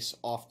Chase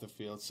off the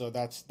field. So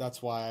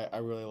that's why I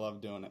really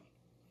love doing it.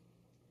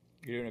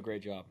 You're doing a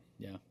great job.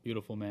 Yeah,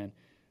 beautiful, man.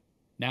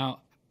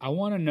 Now, I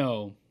want to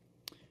know,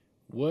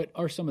 what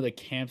are some of the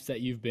camps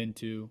that you've been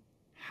to?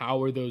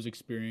 How are those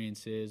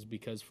experiences?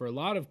 Because for a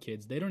lot of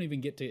kids, they don't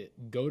even get to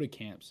go to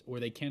camps, or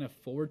they can't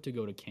afford to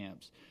go to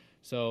camps.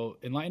 So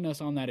enlighten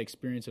us on that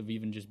experience of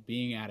even just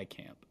being at a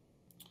camp.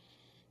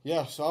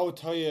 Yeah, so I would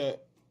tell you,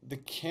 the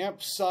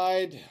camp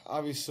side,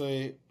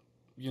 obviously,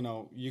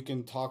 you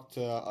can talk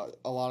to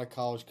a lot of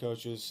college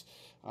coaches.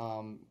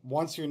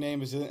 Once your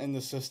name is in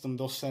the system,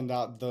 they'll send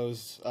out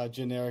those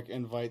generic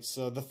invites.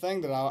 So the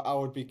thing that I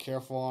would be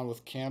careful on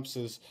with camps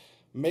is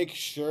make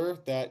sure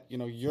that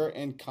you're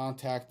in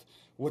contact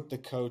with the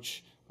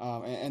coach,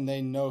 and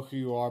they know who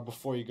you are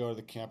before you go to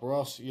the camp, or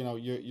else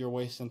you're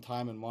wasting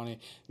time and money.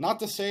 Not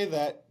to say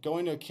that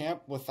going to a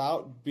camp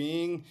without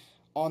being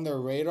on their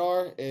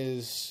radar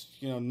is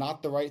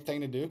not the right thing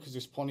to do, because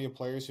there's plenty of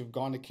players who've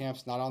gone to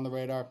camps not on the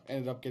radar,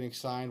 ended up getting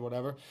signed,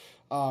 whatever.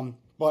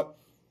 But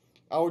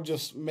I would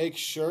just make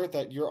sure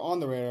that you're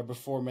on the radar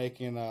before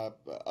making a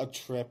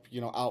trip,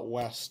 out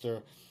west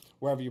or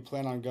wherever you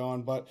plan on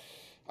going. But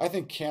I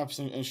think camps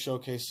and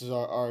showcases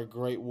are a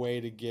great way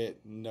to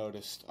get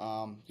noticed.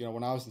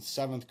 When I was in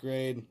 7th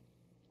grade,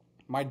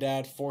 my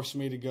dad forced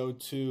me to go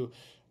to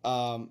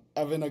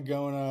Evan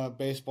Agona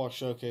Baseball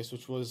Showcase,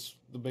 which was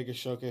the biggest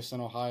showcase in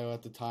Ohio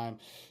at the time,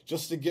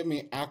 just to get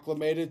me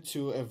acclimated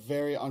to a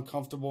very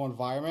uncomfortable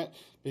environment,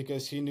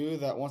 because he knew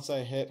that once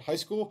I hit high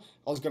school,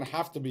 I was going to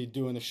have to be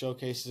doing the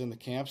showcases and the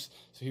camps.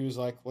 So he was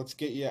like, let's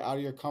get you out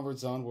of your comfort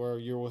zone where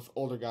you're with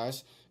older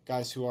guys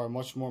who are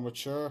much more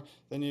mature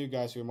than you,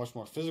 guys who are much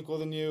more physical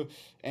than you,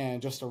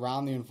 and just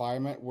around the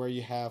environment where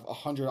you have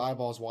 100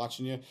 eyeballs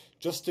watching you,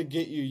 just to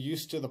get you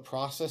used to the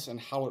process and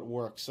how it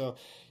works. So,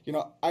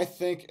 I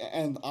think,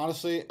 and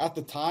honestly, at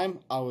the time,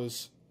 I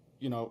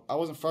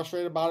wasn't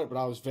frustrated about it, but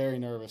I was very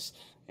nervous.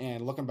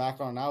 And looking back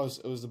on it now, it was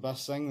one of the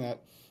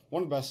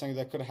best things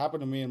that could have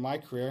happened to me in my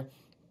career,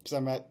 because I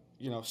met,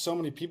 so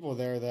many people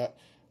there that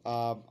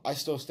I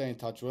still stay in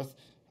touch with.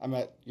 I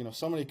met,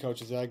 so many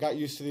coaches there. I got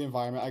used to the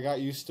environment. I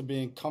got used to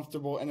being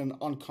comfortable in an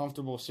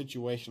uncomfortable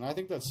situation. I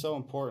think that's so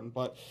important.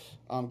 But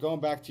going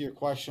back to your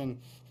question,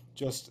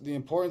 just the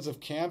importance of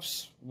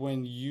camps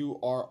when you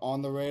are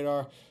on the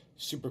radar,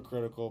 super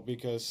critical,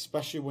 because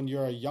especially when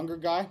you're a younger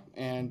guy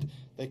and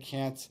they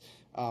can't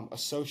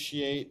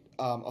associate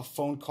a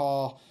phone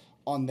call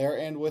on their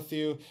end with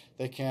you,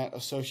 they can't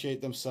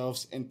associate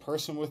themselves in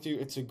person with you.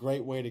 It's a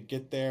great way to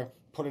get there,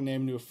 put a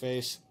name to a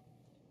face,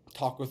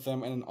 talk with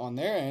them, and on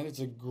their end, it's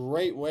a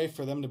great way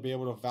for them to be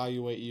able to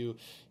evaluate you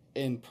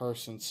in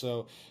person.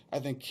 So I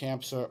think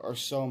camps are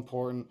so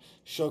important.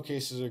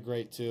 Showcases are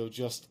great too.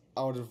 Just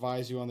I would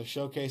advise you on the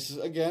showcases.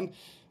 Again,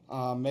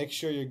 make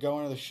sure you're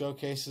going to the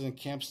showcases and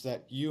camps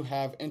that you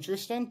have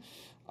interest in,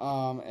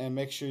 and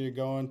make sure you're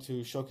going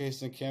to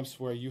showcases and camps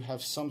where you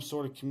have some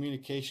sort of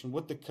communication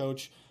with the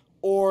coach,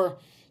 or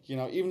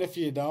even if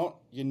you don't,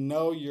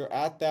 you're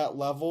at that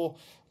level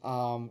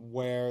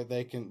where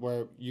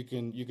you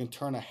can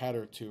turn a head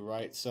or two,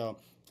 right? So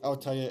I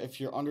would tell you,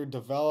 if you're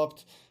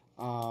underdeveloped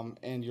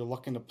and you're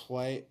looking to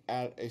play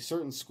at a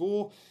certain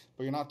school,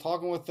 but you're not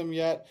talking with them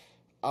yet,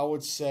 I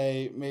would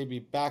say maybe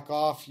back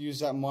off, use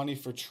that money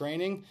for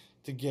training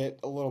to get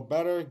a little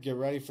better, get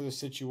ready for the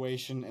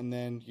situation, and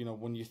then,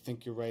 when you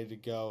think you're ready to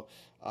go,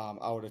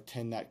 I would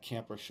attend that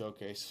camp or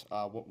showcase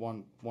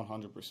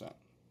 100%.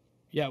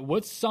 Yeah,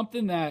 what's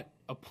something that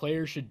a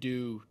player should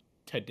do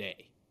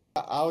today?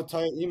 I would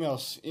tell you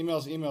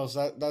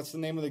emails. That's the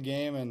name of the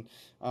game,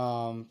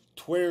 and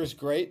Twitter is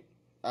great.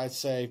 I'd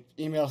say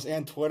emails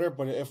and Twitter,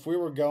 but if we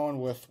were going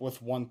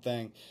with one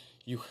thing,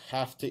 you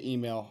have to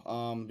email.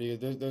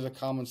 Because there's a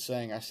common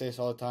saying, I say this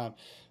all the time,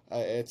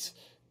 it's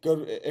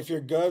good. If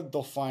you're good,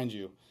 they'll find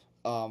you.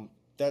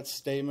 That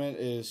statement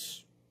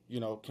is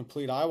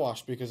complete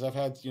eyewash, because I've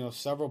had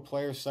several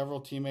players, several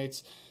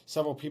teammates,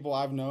 several people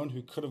I've known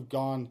who could have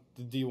gone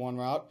the D1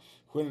 route,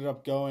 who ended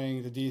up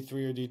going the D3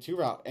 or D2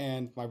 route.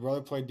 And my brother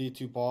played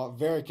D2 ball,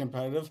 very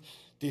competitive,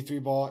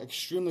 D3 ball,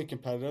 extremely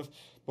competitive.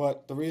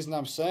 But the reason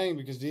I'm saying,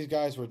 because these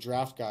guys were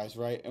draft guys,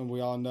 right? And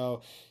we all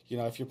know,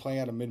 if you're playing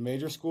at a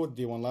mid-major school,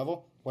 D1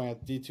 level, playing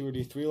at the D2 or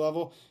D3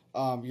 level,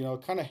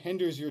 it kind of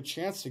hinders your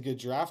chance to get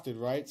drafted,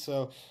 right?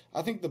 So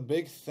I think the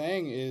big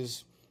thing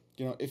is,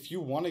 if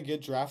you want to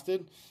get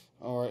drafted,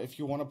 or if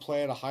you want to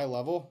play at a high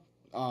level,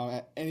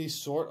 at any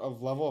sort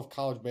of level of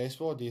college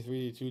baseball,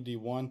 D3, D2,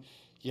 D1,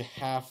 you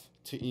have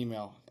to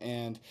email.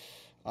 And,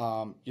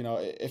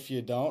 if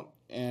you don't,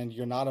 and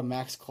you're not a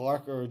Max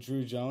Clark or a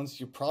Drew Jones,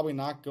 you're probably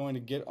not going to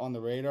get on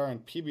the radar.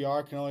 And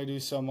PBR can only do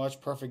so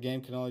much, Perfect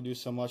Game can only do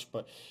so much,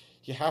 but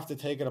you have to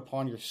take it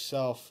upon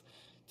yourself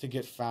to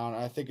get found.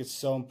 And I think it's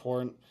so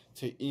important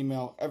to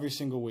email every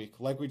single week.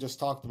 Like we just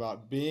talked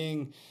about,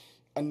 being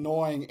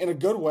annoying in a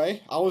good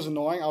way. I was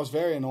annoying. I was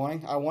very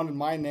annoying. I wanted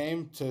my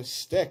name to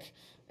stick,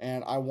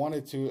 and I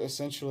wanted to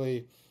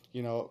essentially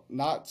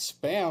not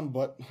spam,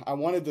 but I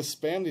wanted to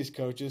spam these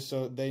coaches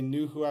so they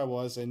knew who I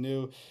was, they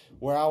knew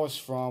where I was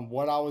from,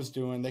 what I was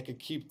doing, they could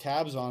keep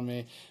tabs on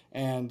me,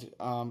 and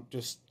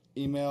just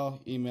email.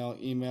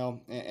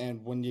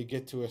 And when you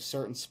get to a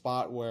certain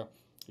spot where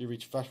you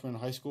reach freshman in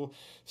high school,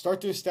 start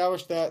to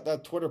establish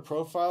that Twitter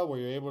profile where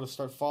you're able to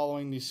start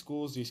following these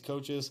schools, these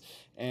coaches,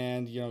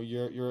 and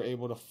you're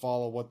able to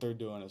follow what they're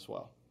doing as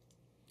well.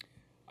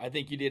 I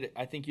think you did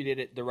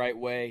it the right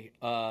way.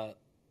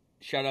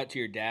 Shout out to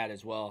your dad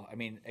as well. I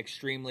mean,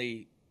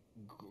 extremely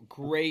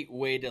great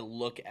way to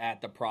look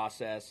at the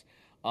process.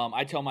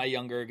 I tell my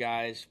younger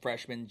guys,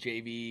 freshmen,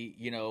 JV,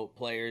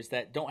 players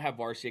that don't have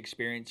varsity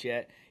experience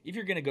yet, if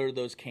you're going to go to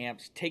those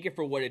camps, take it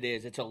for what it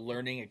is. It's a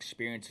learning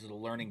experience. It's a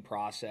learning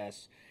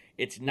process.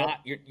 It's not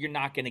you're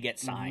not going to get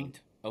signed.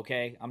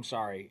 Okay, I'm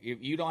sorry. If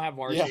you don't have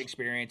varsity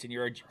experience and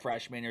you're a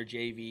freshman or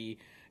JV,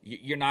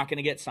 you're not going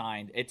to get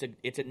signed.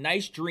 It's a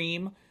nice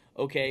dream.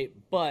 Okay,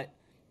 but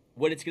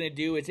what it's going to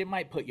do is it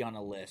might put you on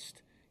a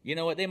list. You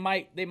know what? They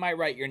might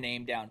write your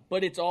name down,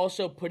 but it's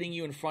also putting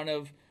you in front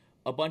of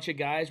a bunch of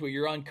guys where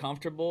you're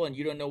uncomfortable and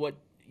you don't know what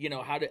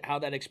how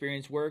that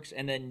experience works,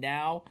 and then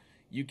now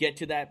you get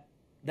to that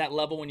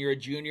level when you're a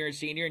junior or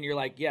senior and you're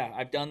like, yeah,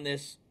 I've done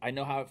this, I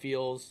know how it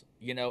feels,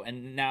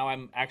 and now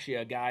I'm actually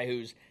a guy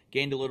who's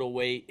gained a little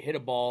weight, hit a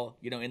ball,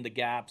 in the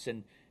gaps,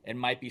 and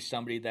might be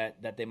somebody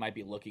that they might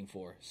be looking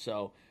for.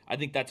 So I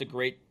think that's a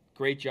great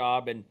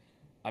job, and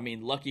I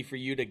mean, lucky for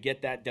you to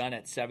get that done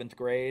at 7th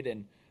grade,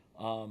 and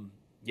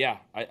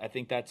I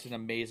think that's an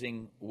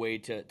amazing way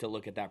to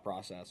look at that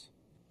process.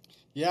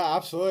 Yeah,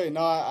 absolutely.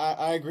 No,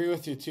 I agree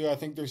with you too. I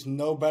think there's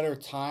no better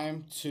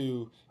time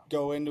to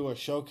go into a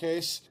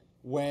showcase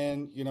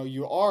when,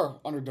 you are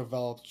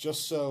underdeveloped,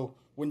 just so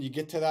when you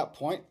get to that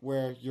point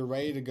where you're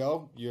ready to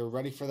go, you're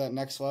ready for that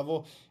next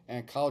level,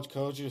 and college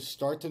coaches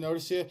start to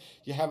notice you,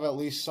 you have at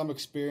least some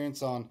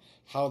experience on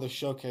how the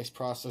showcase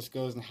process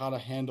goes and how to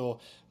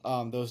handle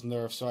those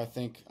nerves. So I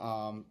think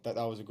that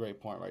was a great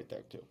point right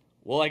there too.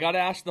 Well, I got to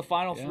ask the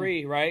final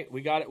three, right?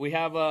 We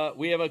have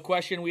a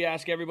question we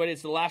ask everybody.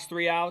 It's the last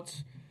 3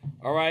 outs.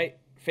 All right.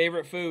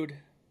 Favorite food?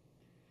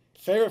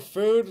 Favorite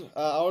food?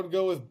 I would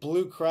go with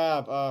blue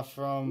crab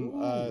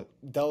from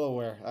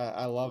Delaware.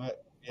 I love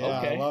it. Yeah,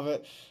 okay. I love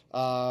it.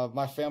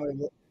 My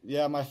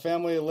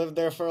family lived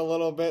there for a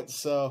little bit,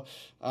 so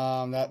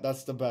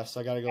that's the best.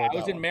 So I got to go with that.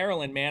 I was in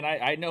Maryland, man.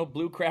 I know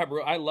blue crab.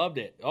 I loved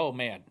it. Oh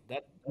man,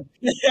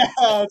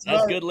 that's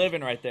good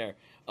living right there.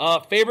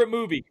 Favorite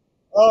movie?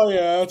 Oh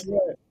yeah, that's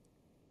right.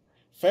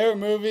 Favorite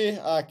movie?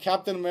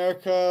 Captain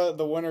America: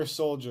 The Winter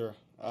Soldier.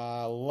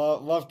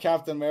 Love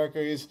Captain America.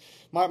 He's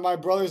my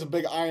brother's a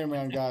big Iron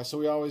Man guy, so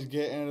we always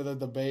get into the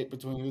debate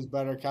between who's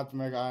better, Captain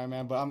America, Iron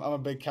Man. But I'm a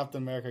big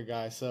Captain America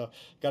guy, so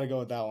got to go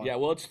with that one. Yeah,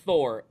 well, it's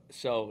Thor,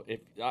 so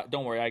if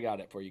don't worry, I got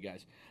it for you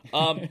guys.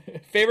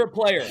 Favorite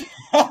player?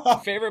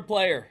 Favorite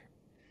player?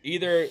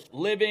 Either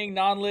living,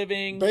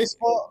 non-living.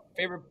 Baseball.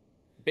 Favorite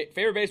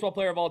baseball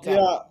player of all time?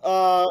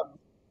 Yeah.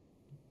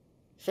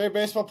 Favorite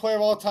baseball player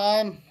of all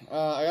time?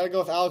 I got to go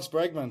with Alex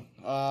Bregman.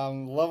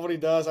 Love what he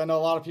does. I know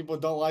a lot of people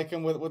don't like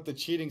him with the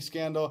cheating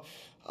scandal,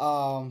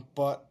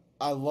 but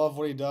I love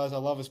what he does. I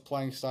love his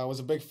playing style. I was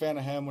a big fan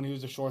of him when he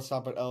was a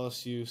shortstop at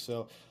LSU,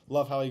 so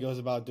love how he goes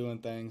about doing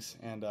things,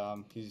 and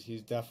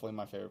he's definitely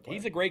my favorite player.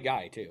 He's a great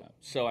guy, too.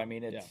 So, I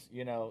mean, it's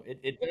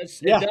it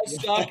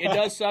does suck. It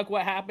does suck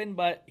what happened,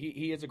 but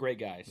he is a great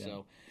guy. Yeah.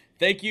 So,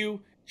 thank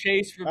you,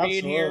 Chase, for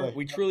being here.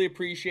 We truly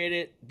appreciate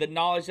it. The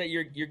knowledge that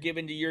you're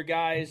giving to your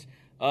guys.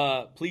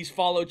 Please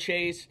follow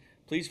Chase.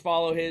 Please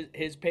follow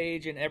his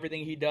page and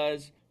everything he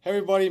does. Hey,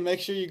 everybody, make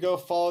sure you go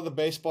follow the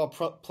baseball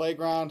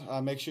playground.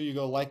 Make sure you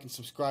go like and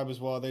subscribe as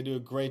well. They do a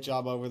great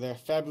job over there.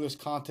 Fabulous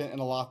content and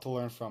a lot to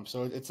learn from.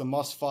 So it's a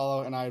must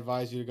follow, and I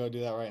advise you to go do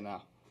that right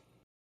now.